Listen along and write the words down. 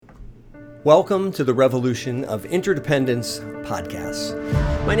Welcome to the Revolution of Interdependence podcast.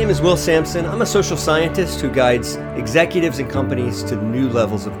 My name is Will Sampson. I'm a social scientist who guides executives and companies to new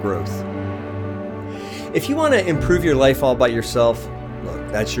levels of growth. If you want to improve your life all by yourself,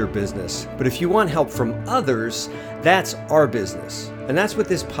 look, that's your business. But if you want help from others, that's our business. And that's what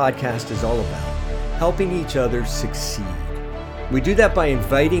this podcast is all about, helping each other succeed. We do that by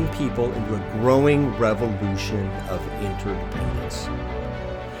inviting people into a growing revolution of interdependence.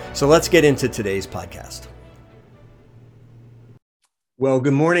 So let's get into today's podcast. Well,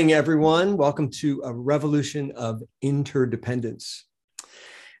 good morning, everyone. Welcome to a revolution of interdependence.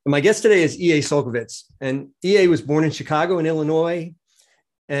 And my guest today is EA Csolkovits. And EA was born in Chicago in Illinois.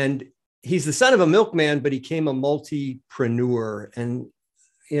 And he's the son of a milkman, but he became a multipreneur. And,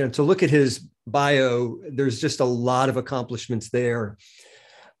 to look at his bio, there's just a lot of accomplishments there.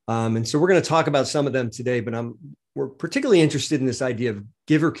 And so we're going to talk about some of them today, but we're particularly interested in this idea of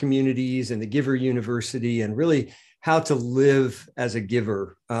giver communities and the giver university and really how to live as a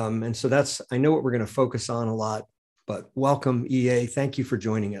giver. And so I know what we're going to focus on a lot, but welcome, EA. Thank you for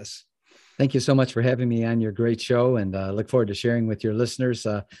joining us. Thank you so much for having me on your great show, and look forward to sharing with your listeners,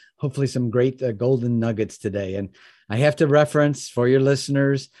 hopefully some great golden nuggets today. And I have to reference for your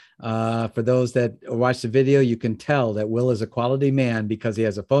listeners, for those that watch the video, you can tell that Will is a quality man because he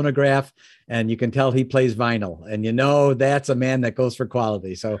has a phonograph and you can tell he plays vinyl, and that's a man that goes for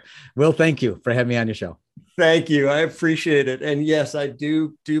quality. So Will, thank you for having me on your show. Thank you. I appreciate it. And yes, I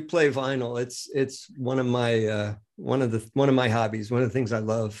do play vinyl. It's one of my hobbies, one of the things I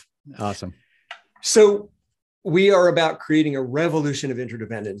love. Awesome. So we are about creating a revolution of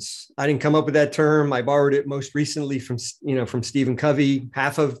interdependence. I didn't come up with that term. I borrowed it most recently from Stephen Covey.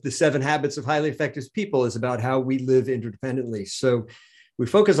 Half of the 7 Habits of Highly Effective People is about how we live interdependently. So we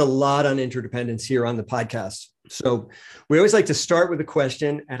focus a lot on interdependence here on the podcast. So we always like to start with a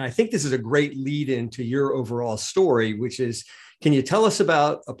question. And I think this is a great lead into your overall story, which is, can you tell us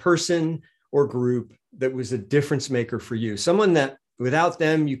about a person or group that was a difference maker for you? Someone that without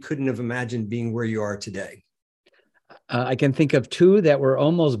them, you couldn't have imagined being where you are today. I can think of 2 that were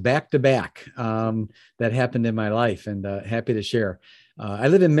almost back to back that happened in my life, and happy to share. I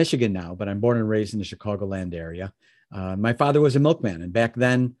live in Michigan now, but I'm born and raised in the Chicagoland area. My father was a milkman, and back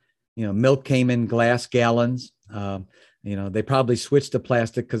then, milk came in glass gallons. They probably switched to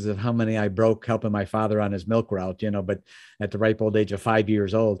plastic because of how many I broke helping my father on his milk route, but at the ripe old age of 5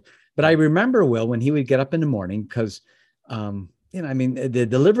 years old. But I remember, Will, when he would get up in the morning, because the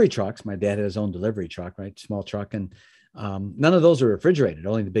delivery trucks, my dad had his own delivery truck, right? Small truck. And none of those were refrigerated.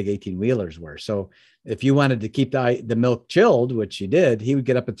 Only the big 18-wheelers were. So if you wanted to keep the milk chilled, which he did, he would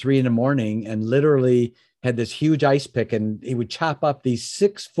get up at 3 a.m. and literally had this huge ice pick, and he would chop up these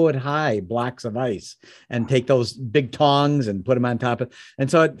 6-foot-high blocks of ice and take those big tongs and put them on top of.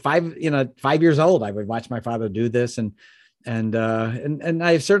 And so at 5 years old, I would watch my father do this. And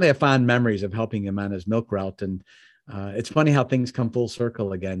I certainly have fond memories of helping him on his milk route. And it's funny how things come full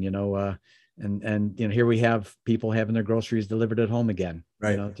circle again, and here we have people having their groceries delivered at home again,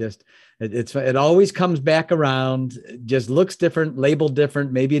 right? It always comes back around, just looks different, labeled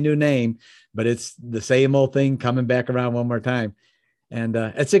different, maybe a new name, but it's the same old thing coming back around one more time. And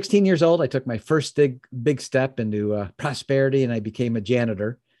at 16 years old, I took my first big step into prosperity, and I became a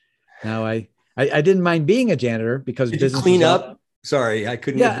janitor. Now I didn't mind being a janitor because Did you clean up? Sorry, I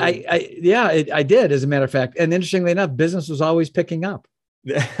couldn't. Yeah, I did, as a matter of fact. And interestingly enough, business was always picking up.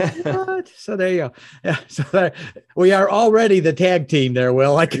 What? So there you go. Yeah. So we are already the tag team there,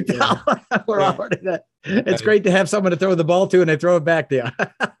 Will. I can tell we're already that. It's great to have someone to throw the ball to and they throw it back to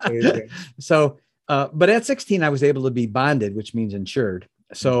you. So, but at 16, I was able to be bonded, which means insured.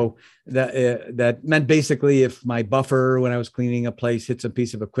 So that meant basically if my buffer when I was cleaning a place hits a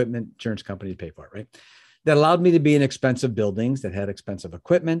piece of equipment, insurance company would pay for it, right? That allowed me to be in expensive buildings that had expensive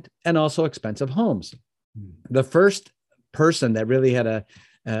equipment and also expensive homes. The first person that really had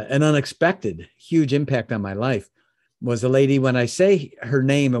an unexpected huge impact on my life was a lady. When I say her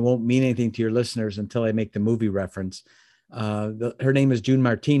name, it won't mean anything to your listeners until I make the movie reference. Her name is June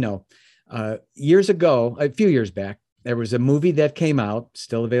Martino. Years ago, a few years back, there was a movie that came out,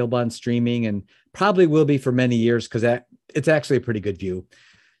 still available on streaming, and probably will be for many years because it's actually a pretty good view.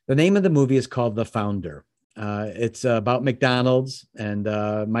 The name of the movie is called The Founder. It's about McDonald's, and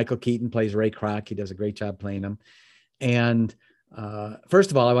Michael Keaton plays Ray Kroc. He does a great job playing him. And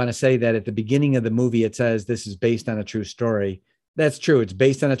first of all, I want to say that at the beginning of the movie, it says this is based on a true story. That's true. It's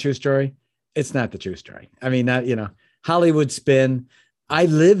based on a true story. It's not the true story. I mean, Hollywood spin. I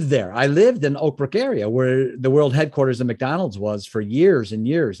lived there. I lived in Oak Brook area where the world headquarters of McDonald's was for years and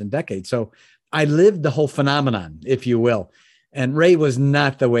years and decades. So I lived the whole phenomenon, if you will. And Ray was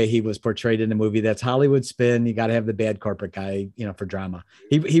not the way he was portrayed in the movie. That's Hollywood spin. You got to have the bad corporate guy, for drama.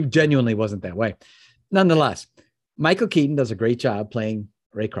 He genuinely wasn't that way. Nonetheless, Michael Keaton does a great job playing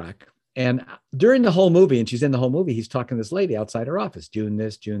Ray Kroc. And during the whole movie, and she's in the whole movie, he's talking to this lady outside her office, June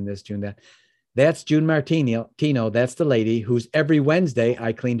this, June this, June that. That's June Martino. That's the lady who's every Wednesday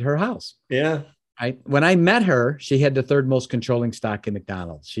I cleaned her house. Yeah. When I met her, she had the third most controlling stock in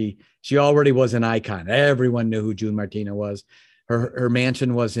McDonald's. She already was an icon. Everyone knew who June Martino was. Her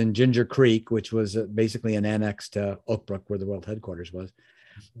mansion was in Ginger Creek, which was basically an annex to Oak Brook, where the world headquarters was.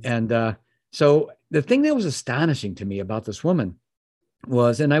 And so the thing that was astonishing to me about this woman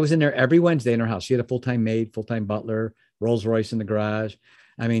was, and I was in there every Wednesday in her house. She had a full-time maid, full-time butler, Rolls Royce in the garage.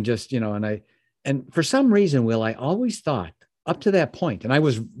 I mean, just, and for some reason, Will, I always thought up to that point, and I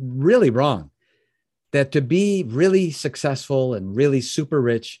was really wrong, that to be really successful and really super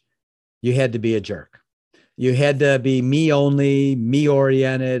rich, you had to be a jerk. You had to be me only, me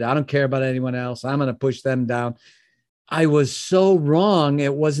oriented. I don't care about anyone else. I'm going to push them down. I was so wrong.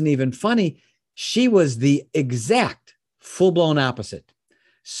 It wasn't even funny. She was the exact full-blown opposite.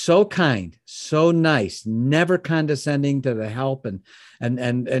 So kind, so nice, never condescending to the help. And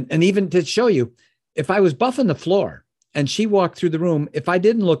even to show you, if I was buffing the floor and she walked through the room, if I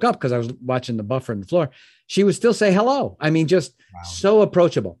didn't look up because I was watching the buffer on the floor, she would still say hello. I mean, just so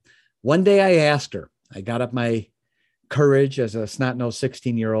approachable. One day I asked her, I got up my courage as a snot-nosed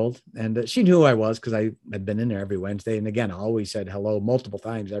 16-year-old, and she knew who I was because I had been in there every Wednesday. And again, I always said hello multiple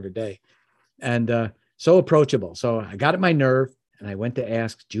times every day, and so approachable. So I got at my nerve, and I went to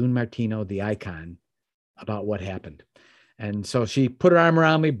ask June Martino, the icon, about what happened. And so she put her arm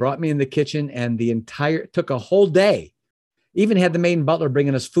around me, brought me in the kitchen, and took a whole day. Even had the maid and butler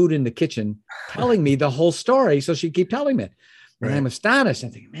bringing us food in the kitchen, telling me the whole story. So she'd keep telling me it. And I'm astonished. I'm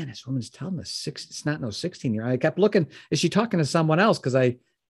thinking, man, this woman's telling us it's not no 16-year-old. I kept looking, is she talking to someone else? Because I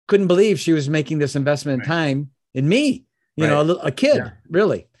couldn't believe she was making this investment in time in me, a kid,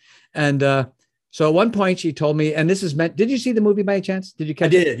 really. And so at one point she told me, and this is meant, did you see the movie by chance? Did you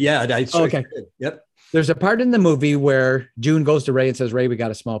catch it? I did. Yeah. Okay. Did. Yep. There's a part in the movie where June goes to Ray and says, Ray, we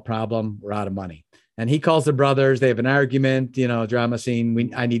got a small problem. We're out of money. And he calls the brothers. They have an argument, drama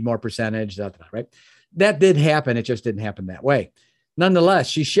scene. I need more percentage, right? That did happen. It just didn't happen that way. Nonetheless,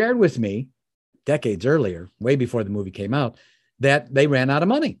 she shared with me decades earlier, way before the movie came out, that they ran out of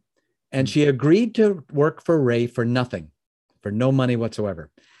money. And she agreed to work for Ray for nothing, for no money whatsoever.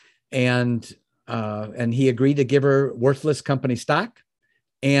 And he agreed to give her worthless company stock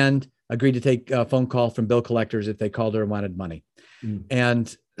and agreed to take a phone call from bill collectors if they called her and wanted money.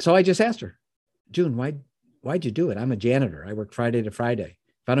 And so I just asked her, June, why'd you do it? I'm a janitor. I work Friday to Friday.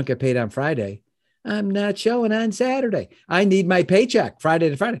 If I don't get paid on Friday, I'm not showing on Saturday. I need my paycheck Friday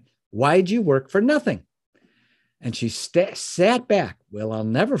to Friday. Why'd you work for nothing? And she sat back. Well, I'll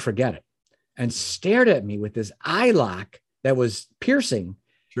never forget it. And stared at me with this eye lock that was piercing.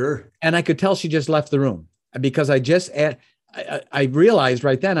 Sure. And I could tell she just left the room because I realized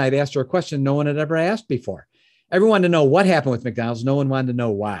right then I'd asked her a question no one had ever asked before. Everyone wanted to know what happened with McDonald's. No one wanted to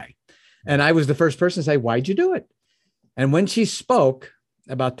know why. And I was the first person to say, why'd you do it? And when she spoke,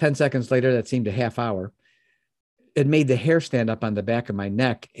 about 10 seconds later, that seemed a half hour, it made the hair stand up on the back of my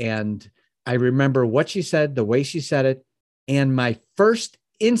neck. And I remember what she said, the way she said it, and my first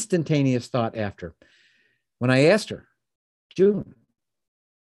instantaneous thought after. When I asked her, June,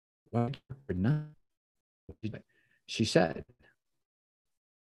 why not? She said,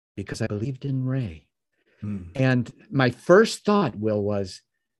 because I believed in Ray. And my first thought, Will, was,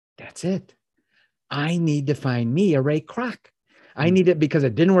 that's it. I need to find me a Ray Kroc. I need it because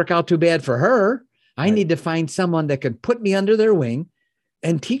it didn't work out too bad for her. I need to find someone that can put me under their wing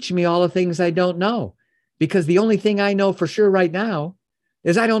and teach me all the things I don't know. Because the only thing I know for sure right now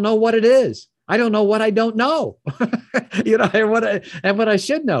is I don't know what it is. I don't know what I don't know, and what I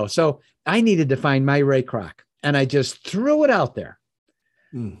should know. So I needed to find my Ray Kroc, and I just threw it out there.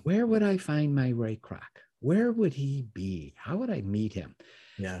 Where would I find my Ray Kroc? Where would he be? How would I meet him?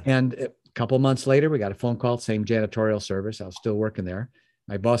 Yeah. And a couple of months later, we got a phone call, same janitorial service. I was still working there.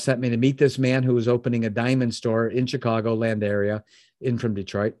 My boss sent me to meet this man who was opening a diamond store in Chicago land area in from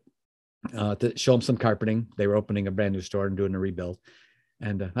Detroit to show him some carpeting. They were opening a brand new store and doing a rebuild.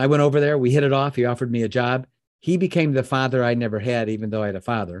 And I went over there. We hit it off. He offered me a job. He became the father I never had, even though I had a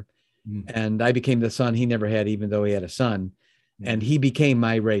father. And I became the son he never had, even though he had a son. And he became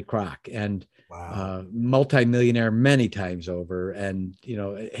my Ray Kroc. And multimillionaire many times over, and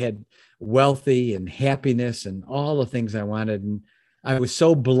had wealthy and happiness and all the things I wanted. And I was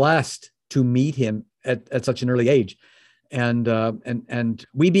so blessed to meet him at such an early age. And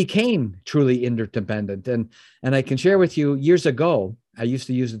we became truly interdependent. And I can share with you, years ago, I used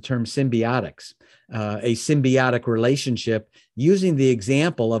to use the term symbiotics, a symbiotic relationship, using the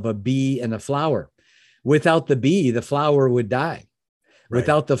example of a bee and a flower. Without the bee, the flower would die. Right.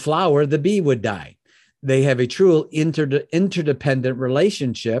 Without the flower, the bee would die. They have a true interdependent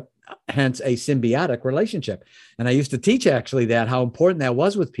relationship, hence a symbiotic relationship. And I used to teach actually that, how important that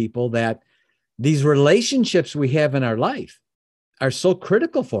was with people, that these relationships we have in our life are so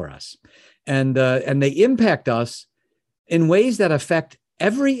critical for us, and they impact us in ways that affect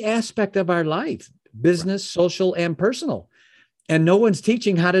every aspect of our life, business, social, and personal. And no one's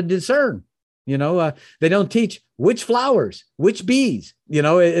teaching how to discern. They don't teach which flowers, which bees.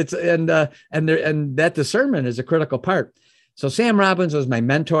 And that discernment is a critical part. So Sam Robbins was my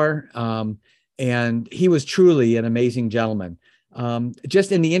mentor, and he was truly an amazing gentleman.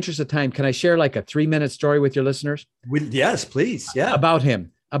 Just in the interest of time, can I share like a 3-minute story with your listeners? Yes, please. Yeah. About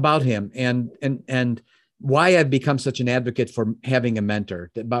him, and why I've become such an advocate for having a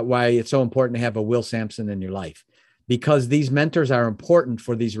mentor, about why it's so important to have a Will Sampson in your life, because these mentors are important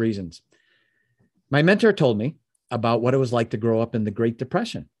for these reasons. My mentor told me about what it was like to grow up in the Great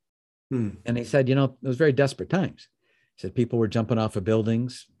Depression. And he said, it was very desperate times. He said people were jumping off of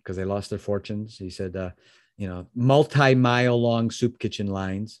buildings because they lost their fortunes. He said, multi-mile long soup kitchen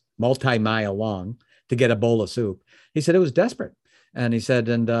lines, multi-mile long, to get a bowl of soup. He said it was desperate. And he said,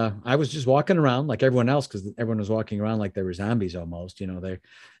 and I was just walking around like everyone else, because everyone was walking around like they were zombies almost,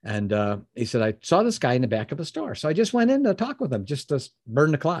 And he said, I saw this guy in the back of a store. So I just went in to talk with him, just to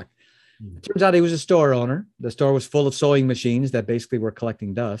burn the clock. It turns out he was a store owner. The store was full of sewing machines that basically were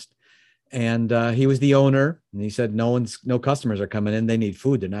collecting dust. And he was the owner. And he said, no customers are coming in. They need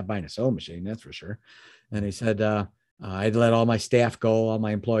food. They're not buying a sewing machine, that's for sure. And he said, I'd let all my staff go, all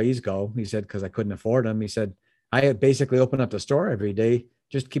my employees go. He said, because I couldn't afford them. He said, I basically open up the store every day,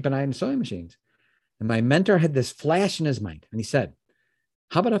 just keep an eye on the sewing machines. And my mentor had this flash in his mind. And he said,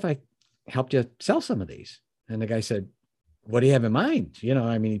 how about if I helped you sell some of these? And the guy said, what do you have in mind?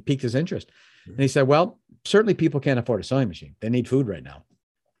 He piqued his interest. And he said, well, certainly people can't afford a sewing machine. They need food right now.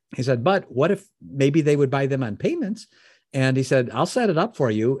 He said, but what if maybe they would buy them on payments? And he said, I'll set it up for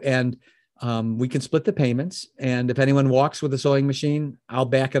you. And we can split the payments. And if anyone walks with a sewing machine, I'll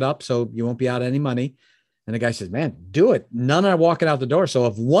back it up so you won't be out any money. And the guy says, man, do it. None are walking out the door. So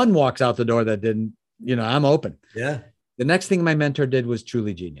if one walks out the door that didn't, I'm open. Yeah. The next thing my mentor did was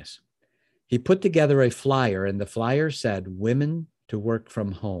truly genius. He put together a flyer, and the flyer said, women to work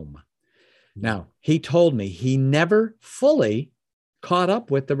from home. Now, he told me he never fully caught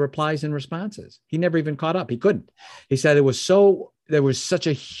up with the replies and responses. He never even caught up. He couldn't. He said there was such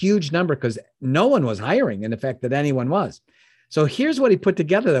a huge number because no one was hiring, in the fact that anyone was. So here's what he put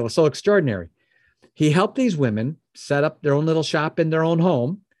together that was so extraordinary. He helped these women set up their own little shop in their own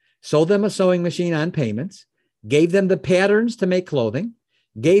home, sold them a sewing machine on payments, gave them the patterns to make clothing,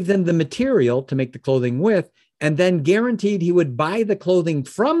 gave them the material to make the clothing with, and then guaranteed he would buy the clothing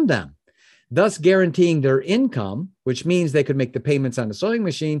from them, thus guaranteeing their income, which means they could make the payments on the sewing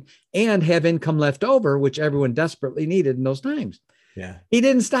machine and have income left over, which everyone desperately needed in those times. Yeah. He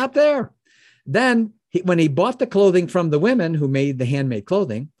didn't stop there. Then when he bought the clothing from the women who made the handmade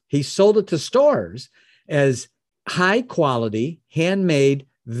clothing, he sold it to stores as high quality, handmade,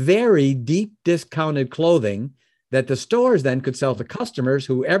 very deep discounted clothing that the stores then could sell to customers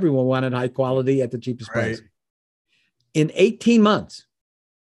who everyone wanted high quality at the cheapest price. In 18 months,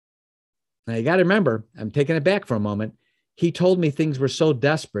 now you got to remember, I'm taking it back for a moment. He told me things were so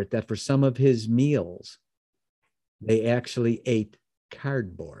desperate that for some of his meals, they actually ate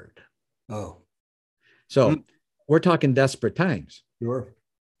cardboard. Oh. So we're talking desperate times. Sure.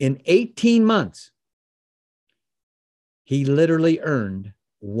 In 18 months, he literally earned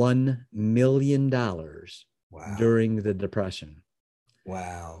 $1 million during the Depression.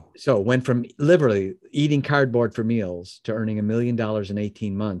 Wow. So went from literally eating cardboard for meals to earning $1 million in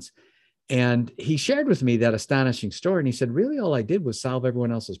 18 months. And he shared with me that astonishing story. And he said, really, all I did was solve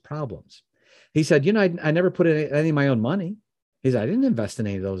everyone else's problems. He said, I never put any of my own money. He said, I didn't invest in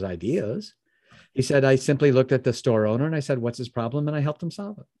any of those ideas. He said, I simply looked at the store owner and I said, what's his problem? And I helped him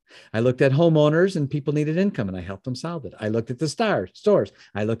solve it. I looked at homeowners and people needed income and I helped them solve it. I looked at the stores.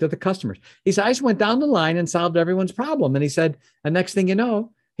 I looked at the customers. He said, I just went down the line and solved everyone's problem. And he said, the next thing you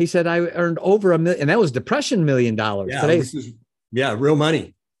know, he said, I earned over $1 million. And that was Depression $1 million. Yeah, Today's real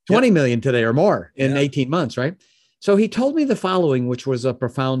money. 20 million today or more in 18 months, right? So he told me the following, which was a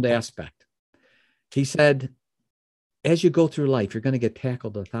profound aspect. He said, as you go through life, you're going to get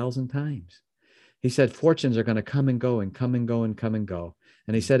tackled 1,000 times. He said, fortunes are going to come and go and come and go and come and go.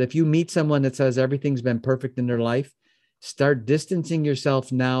 And he said, if you meet someone that says everything's been perfect in their life, Start distancing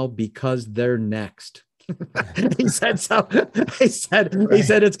yourself now because they're next. He said so. He said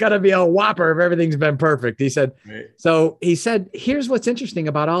it's got to be a whopper if everything's been perfect. He said, so he said, here's what's interesting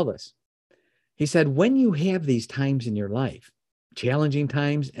about all this. He said, when you have these times in your life, challenging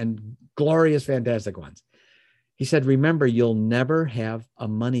times and glorious, fantastic ones, he said, remember, you'll never have a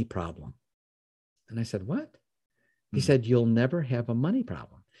money problem. And I said, what? He said, you'll never have a money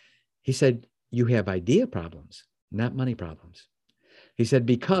problem. He said, you have idea problems, not money problems. He said,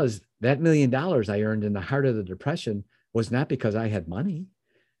 because that $1 million I earned in the heart of the Depression was not because I had money.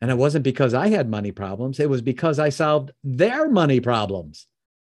 And it wasn't because I had money problems. It was because I solved their money problems.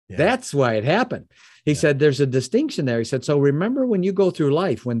 Yeah. That's why it happened. He said, there's a distinction there. He said, so remember when you go through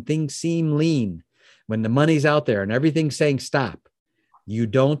life, when things seem lean, when the money's out there and everything's saying stop, you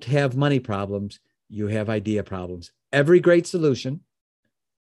don't have money problems. You have idea problems. Every great solution,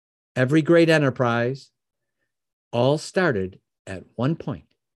 every great enterprise, all started at one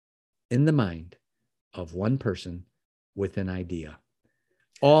point in the mind of one person with an idea.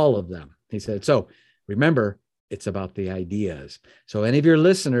 All of them. He said, so remember, it's about the ideas. So any of your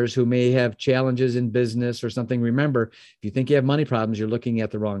listeners who may have challenges in business or something, remember, if you think you have money problems, you're looking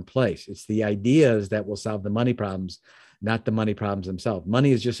at the wrong place. It's the ideas that will solve the money problems, not the money problems themselves.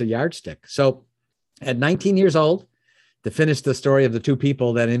 Money is just a yardstick. So at 19 years old, to finish the story of the two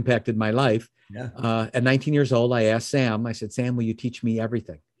people that impacted my life, at 19 years old, I asked Sam, I said, Sam, will you teach me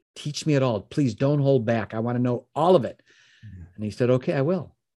everything? Teach me it all. Please don't hold back. I want to know all of it. And he said, okay, I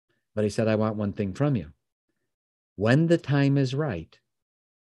will. But he said, I want one thing from you. When the time is right,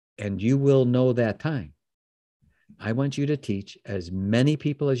 and you will know that time, I want you to teach as many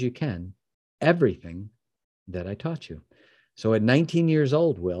people as you can everything that I taught you. So at 19 years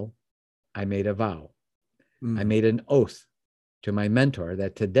old, Will, I made a vow. I made an oath to my mentor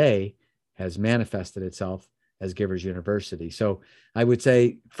that today has manifested itself as Givers University. So I would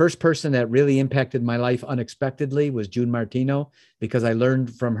say first person that really impacted my life unexpectedly was June Martino, because I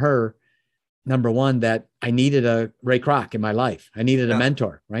learned from her, number one, that I needed a Ray Kroc in my life. I needed a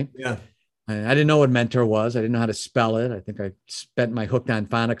mentor, right? Yeah. I didn't know what mentor was. I didn't know how to spell it. I think I spent my hooked on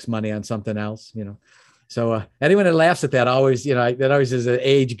phonics money on something else, you know. So anyone that laughs at that always, you know, that always is an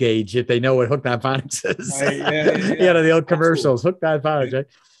age gauge if they know what hooked on phonics is. Right. Yeah. You know, the old commercials, hooked on phonics, right?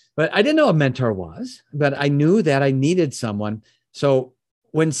 But I didn't know what a mentor was, but I knew that I needed someone. So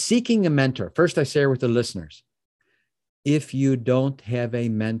when seeking a mentor, first I share with the listeners, if you don't have a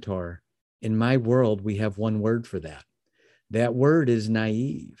mentor, in my world, we have one word for that. That word is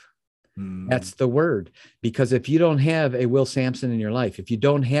naive. That's the word. Because if you don't have a Will Sampson in your life, if you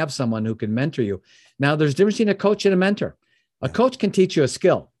don't have someone who can mentor you, now there's a difference between a coach and a mentor. A coach can teach you a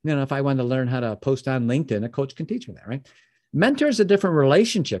skill. You know, if I want to learn how to post on LinkedIn, a coach can teach me that, right? Mentor is a different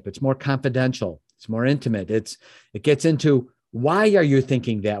relationship. It's more confidential. It's more intimate. It gets into why are you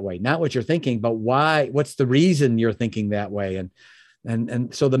thinking that way? Not what you're thinking, but why, what's the reason you're thinking that way?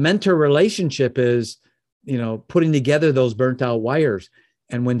 And so the mentor relationship is, you know, putting together those burnt out wires.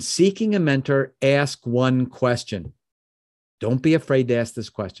 And when seeking a mentor, ask one question. Don't be afraid to ask this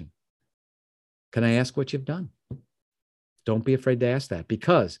question. Can I ask what you've done? Don't be afraid to ask that,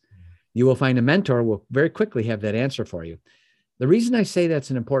 because you will find a mentor will very quickly have that answer for you. The reason I say that's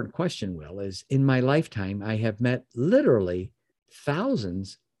an important question, Will, is in my lifetime, I have met literally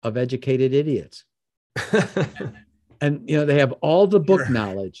thousands of educated idiots. And, you know, they have all the book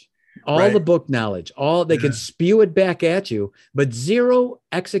knowledge, all the book knowledge, they can spew it back at you, but zero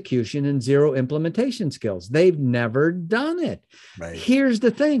execution and zero implementation skills. They've never done it. Right. Here's the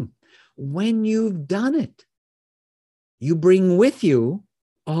thing. When you've done it, you bring with you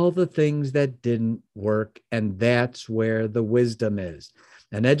all the things that didn't work. And that's where the wisdom is.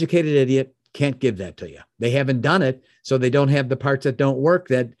 An educated idiot can't give that to you. They haven't done it. So they don't have the parts that don't work,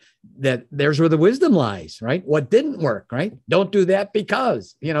 that there's where the wisdom lies, right? What didn't work, right? Don't do that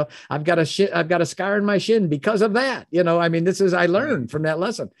because, you know, I've got a scar in my shin because of that. You know, I mean, I learned from that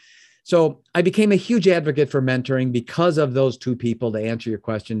lesson. So I became a huge advocate for mentoring because of those two people, to answer your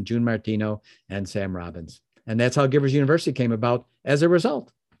question, June Martino and Sam Robbins. And that's how Givers University came about as a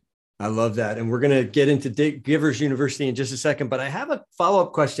result. I love that. And we're going to get into Givers University in just a second, but I have a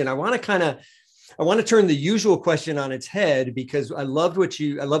follow-up question. I want to turn the usual question on its head, because I love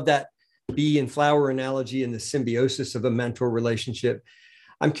that bee and flower analogy and the symbiosis of a mentor relationship.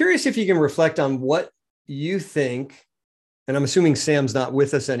 I'm curious if you can reflect on what you think, and I'm assuming Sam's not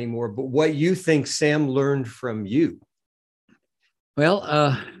with us anymore, but what you think Sam learned from you.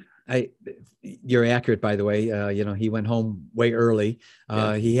 Well, you're accurate, by the way. You know, he went home way early.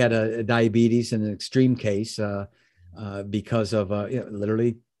 He had a diabetes in an extreme case because of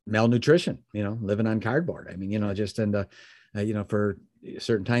literally malnutrition, living on cardboard. I mean, just in the, for a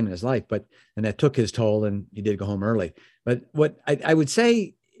certain time in his life, and that took his toll, and he did go home early. But what I would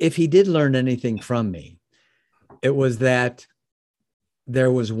say, if he did learn anything from me, it was that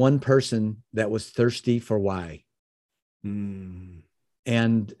there was one person that was thirsty for why. And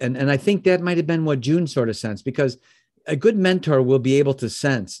I think that might've been what June sort of sensed, because a good mentor will be able to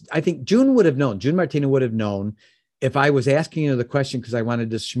sense. I think June Martino would have known if I was asking her the question because I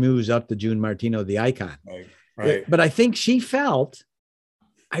wanted to schmooze up the June Martino, the icon. Right. But I think she felt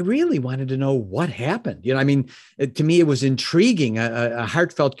I really wanted to know what happened. To me, it was intriguing, a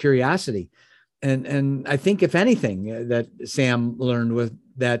heartfelt curiosity. And I think, if anything, that Sam learned was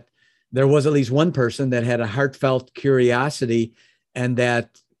that there was at least one person that had a heartfelt curiosity and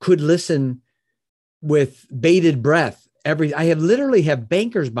that could listen with bated breath. I literally have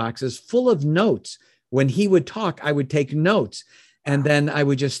banker's boxes full of notes. When he would talk, I would take notes, and then I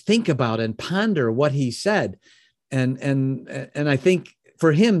would just think about and ponder what he said. And I think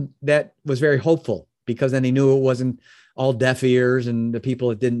for him, that was very hopeful, because then he knew it wasn't all deaf ears and the people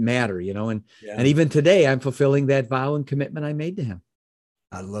that didn't matter, and even today I'm fulfilling that vow and commitment I made to him.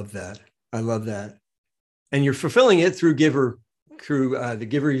 I love that. And you're fulfilling it through the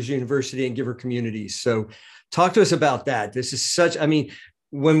Givers University and Giver communities. So talk to us about that. This is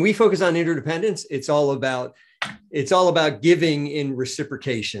when we focus on interdependence, it's all about giving in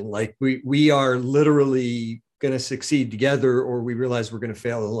reciprocation. Like we are literally going to succeed together, or we realize we're going to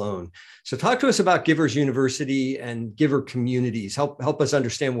fail alone. So talk to us about Givers University and Giver communities. Help us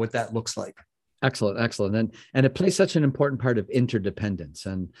understand what that looks like. Excellent. And it plays such an important part of interdependence.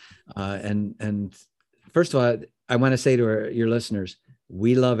 And first of all, I want to say to your listeners,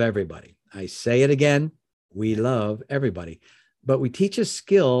 we love everybody. I say it again, we love everybody, but we teach a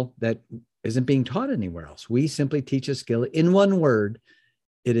skill that isn't being taught anywhere else. We simply teach a skill in one word.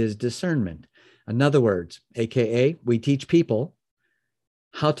 It is discernment. In other words, AKA, we teach people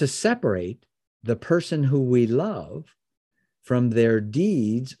how to separate the person who we love from their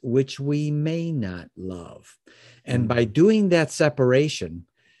deeds, which we may not love. And by doing that separation,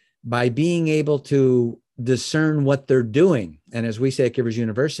 by being able to discern what they're doing, and as we say at Givers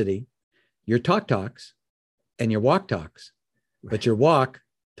University, your talk talks and your walk talks, but your walk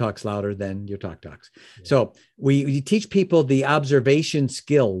talks louder than your talk talks. Yeah. So we teach people the observation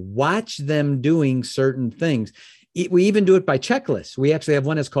skill. Watch them doing certain things. We even do it by checklists. We actually have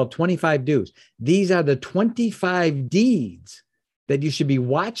one that's called 25 Do's. These are the 25 deeds that you should be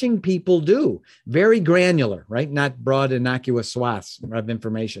watching people do. Very granular, right? Not broad, innocuous swaths of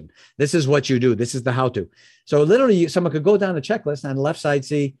information. This is what you do. This is the how-to. So literally, someone could go down the checklist, and on the left side,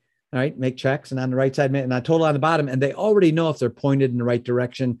 see, all right, make checks, and on the right side, and a total on the bottom, and they already know if they're pointed in the right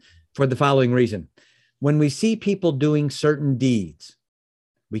direction for the following reason. When we see people doing certain deeds,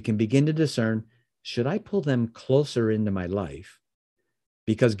 we can begin to discern, should I pull them closer into my life?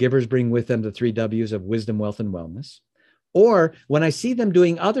 Because givers bring with them the 3 W's of wisdom, wealth, and wellness. Or when I see them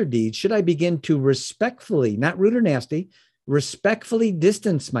doing other deeds, should I begin to respectfully, not rude or nasty, respectfully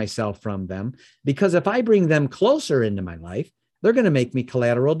distance myself from them? Because if I bring them closer into my life, they're going to make me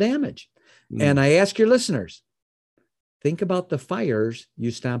collateral damage. And I ask your listeners, think about the fires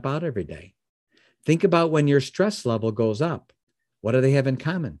you stomp out every day. Think about when your stress level goes up. What do they have in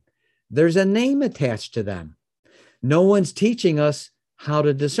common? There's a name attached to them. No one's teaching us how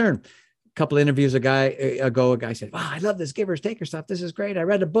to discern. A couple of interviews ago, a guy said, wow, I love this Givers Taker stuff. This is great. I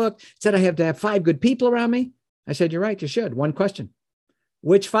read a book. It said I have to have 5 good people around me. I said, you're right. You should. One question.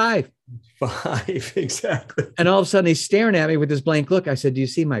 Which 5? 5, exactly. And all of a sudden he's staring at me with this blank look. I said, do you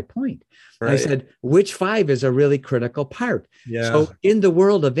see my point? Right. I said, which 5 is a really critical part? Yeah. So in the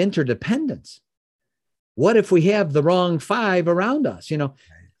world of interdependence, what if we have the wrong 5 around us?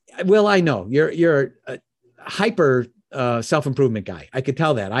 Well, I know you're a hyper self-improvement guy. I could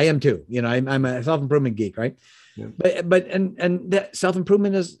tell that. I am too. I'm a self-improvement geek, right? Yeah. But that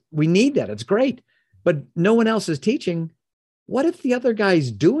self-improvement we need that. It's great. But no one else is teaching. What if the other guy's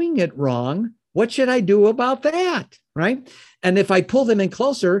doing it wrong? What should I do about that? Right. And if I pull them in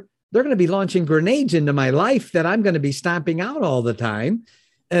closer, they're going to be launching grenades into my life that I'm going to be stomping out all the time.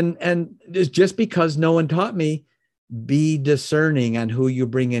 And it's just because no one taught me, be discerning on who you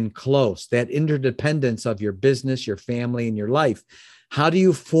bring in close, that interdependence of your business, your family, and your life. How do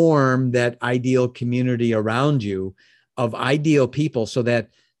you form that ideal community around you of ideal people so that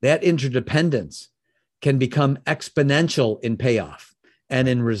interdependence can become exponential in payoff and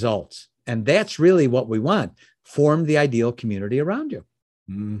in results? And that's really what we want. Form the ideal community around you.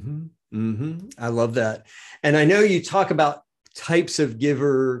 I love that. And I know you talk about types of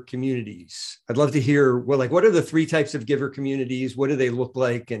giver communities. I'd love to hear, well, like, what are the 3 types of giver communities? What do they look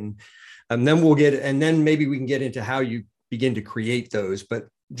like? And then maybe we can get into how you begin to create those. But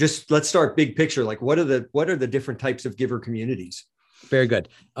just let's start big picture. Like, what are the different types of giver communities? Very good.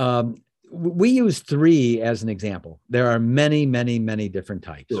 We use 3 as an example. There are many, many, many different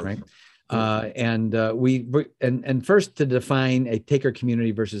types, sure. Right? And first, to define a taker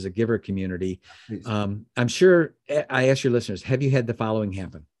community versus a giver community, I'm sure I ask your listeners, have you had the following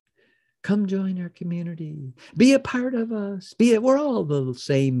happen? Come join our community, be a part of us, we're all the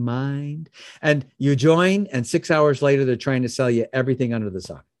same mind. And you join, and 6 hours later, they're trying to sell you everything under the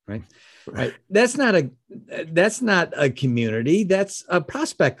sun, right? Right. That's not a community. That's a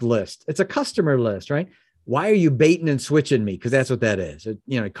prospect list. It's a customer list, right? Why are you baiting and switching me? Because that's what that is.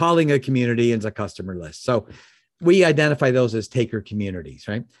 Calling a community is a customer list. So we identify those as taker communities,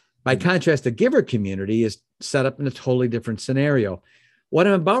 right? By contrast, a giver community is set up in a totally different scenario. What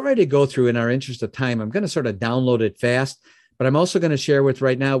I'm about ready to go through, in our interest of time, I'm going to sort of download it fast, but I'm also going to share with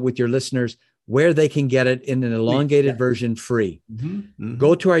your listeners where they can get it in an elongated version free.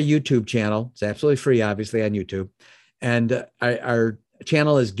 Go to our YouTube channel. It's absolutely free, obviously, on YouTube. And our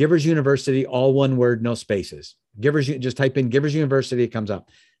channel is Givers University, all one word, no spaces. Just type in Givers University, it comes up.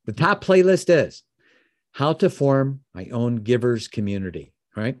 The top playlist is how to form my own givers community,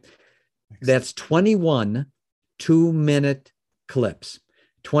 right? That's 21 2-minute clips,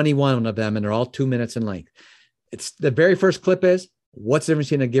 21 of them, and they're all 2 minutes in length. It's the very first clip is, what's the difference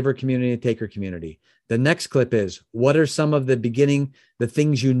between a giver community and a taker community? The next clip is, what are some of the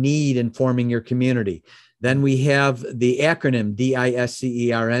things you need in forming your community? Then we have the acronym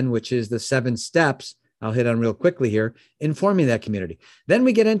DISCERN, which is the 7 steps I'll hit on real quickly here in forming that community. Then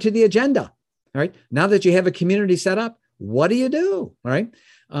we get into the agenda. All right. Now that you have a community set up, what do you do? All right.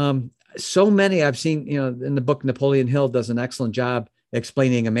 So many I've seen, in the book, Napoleon Hill does an excellent job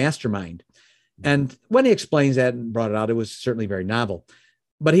explaining a mastermind. And when he explains that and brought it out, it was certainly very novel,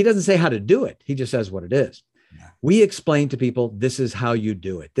 but he doesn't say how to do it. He just says what it is. Yeah. We explain to people, this is how you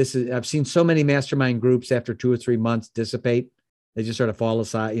do it. I've seen so many mastermind groups after 2 or 3 months dissipate. They just sort of fall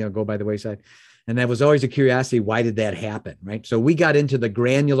aside, go by the wayside. And that was always a curiosity. Why did that happen? Right. So we got into the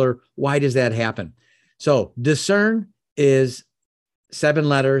granular, why does that happen? So discern is 7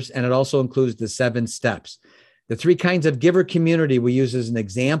 letters, and it also includes the 7 steps. The 3 kinds of giver community we use as an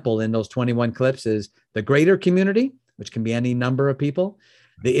example in those 21 clips is the greater community, which can be any number of people,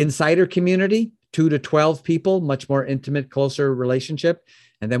 the insider community, 2 to 12 people, much more intimate, closer relationship.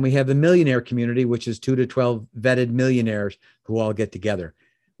 And then we have the millionaire community, which is 2 to 12 vetted millionaires who all get together.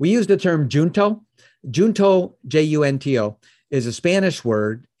 We use the term junto. Junto, Junto, is a Spanish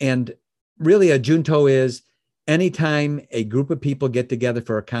word. And really a junto is anytime a group of people get together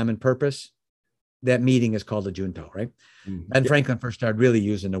for a common purpose, that meeting is called a junto, right? Ben Franklin first started really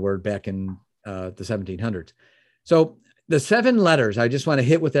using the word back in the 1700s. So the 7 letters, I just want to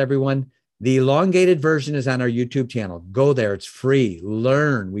hit with everyone. The elongated version is on our YouTube channel. Go there. It's free.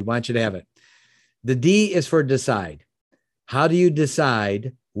 Learn. We want you to have it. The D is for decide. How do you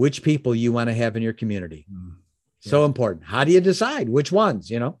decide which people you want to have in your community? So important. How do you decide which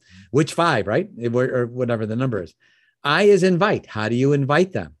ones, which 5, right? Or whatever the number is. I is invite. How do you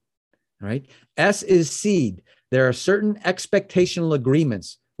invite them? All right. S is seed. There are certain expectational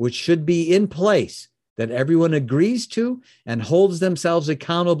agreements which should be in place that everyone agrees to and holds themselves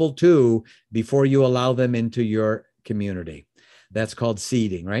accountable to before you allow them into your community. That's called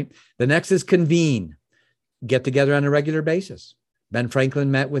seeding, right? The next is convene. Get together on a regular basis. Ben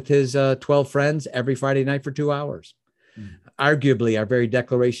Franklin met with his 12 friends every Friday night for 2 hours. Arguably, our very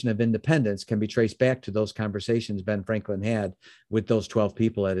Declaration of Independence can be traced back to those conversations Ben Franklin had with those 12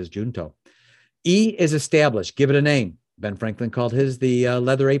 people at his junto. E is establish. Give it a name. Ben Franklin called his the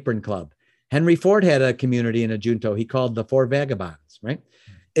Leather Apron Club. Henry Ford had a community in a junto he called the Four Vagabonds, right?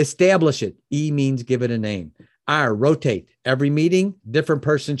 Establish it. E means give it a name. R, rotate. Every meeting, different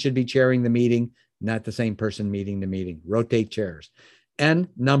person should be chairing the meeting, not the same person meeting the meeting. Rotate chairs. N,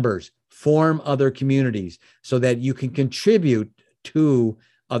 numbers. Form other communities so that you can contribute to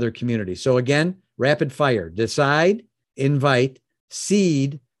other communities. So again, rapid fire. Decide, invite,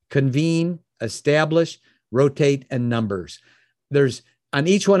 seed, convene, establish, rotate, and numbers. There's on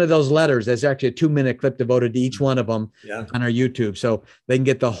each one of those letters, there's actually a 2-minute clip devoted to each one of them on our YouTube. So they can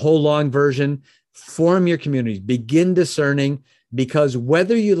get the whole long version. Form your communities, begin discerning, because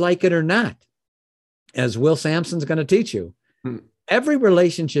whether you like it or not, as Will Sampson's going to teach you, every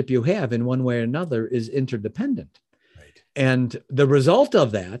relationship you have in one way or another is interdependent. Right. And the result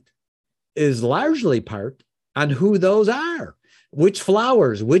of that is largely part on who those are, which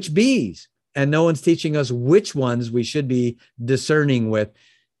flowers, which bees, And no one's teaching us which ones we should be discerning with.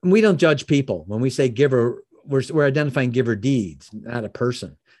 And we don't judge people. When we say giver, we're identifying giver deeds, not a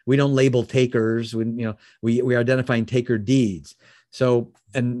person. We don't label takers. We're identifying taker deeds. So,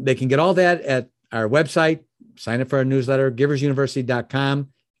 and they can get all that at our website. Sign up for our newsletter, giversuniversity.com,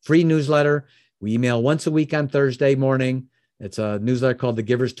 free newsletter. We email once a week on Thursday morning. It's a newsletter called the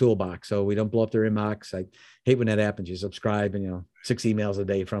Giver's Toolbox. So we don't blow up their inbox. I hate when that happens. You subscribe and, 6 emails a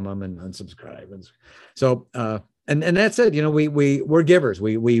day from them and unsubscribe. And so, and that's it. We're givers.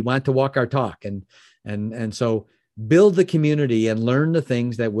 We want to walk our talk. And so build the community and learn the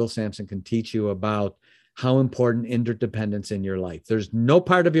things that Will Sampson can teach you about how important interdependence in your life. There's no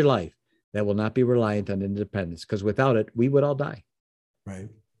part of your life that will not be reliant on independence, because without it, we would all die.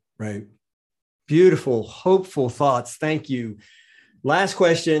 Right. Beautiful, hopeful thoughts. Thank you. Last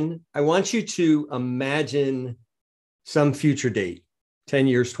question. I want you to imagine some future date, 10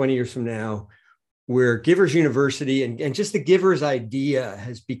 years, 20 years from now, where Givers University and just the Givers idea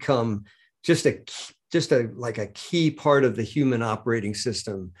has become just a key part of the human operating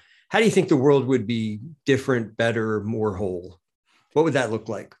system. How do you think the world would be different, better, more whole? What would that look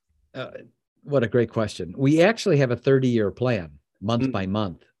like? What a great question. We actually have a 30-year plan, month by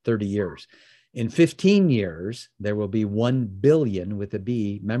month, 30 years. In 15 years, there will be 1 billion with a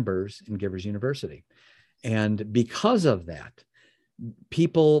B members in Givers University. And because of that,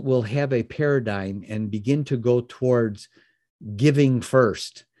 people will have a paradigm and begin to go towards giving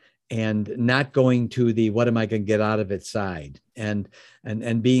first and not going to the what am I going to get out of it side, and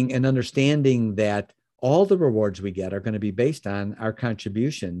being and understanding that all the rewards we get are going to be based on our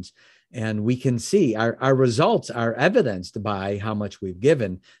contributions. And we can see our results are evidenced by how much we've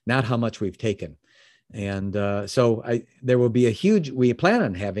given, not how much we've taken. And so there will be we plan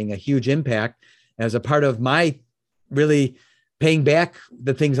on having a huge impact as a part of my really paying back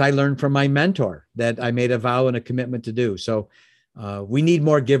the things I learned from my mentor that I made a vow and a commitment to do. So we need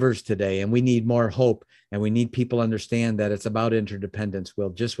more givers today, and we need more hope, and we need people to understand that it's about interdependence. Will,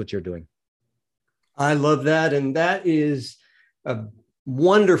 just what you're doing. I love that. And that is a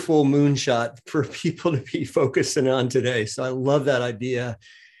wonderful moonshot for people to be focusing on today. So I love that idea.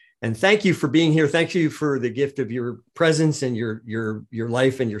 And thank you for being here. Thank you for the gift of your presence and your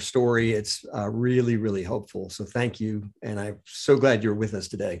life and your story. It's really, really helpful. So thank you. And I'm so glad you're with us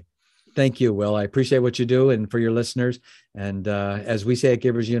today. Thank you, Will. I appreciate what you do, and for your listeners. And as we say at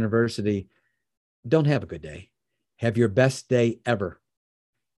Givers University, don't have a good day. Have your best day ever.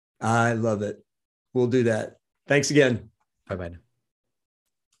 I love it. We'll do that. Thanks again. Bye-bye.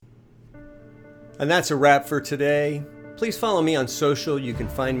 And that's a wrap for today. Please follow me on social. You can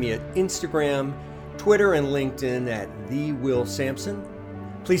find me at Instagram, Twitter, and LinkedIn at The Will Sampson.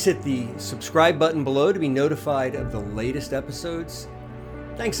 Please hit the subscribe button below to be notified of the latest episodes.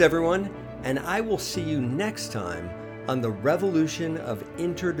 Thanks, everyone, and I will see you next time on the Revolution of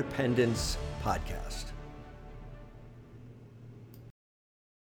Interdependence podcast.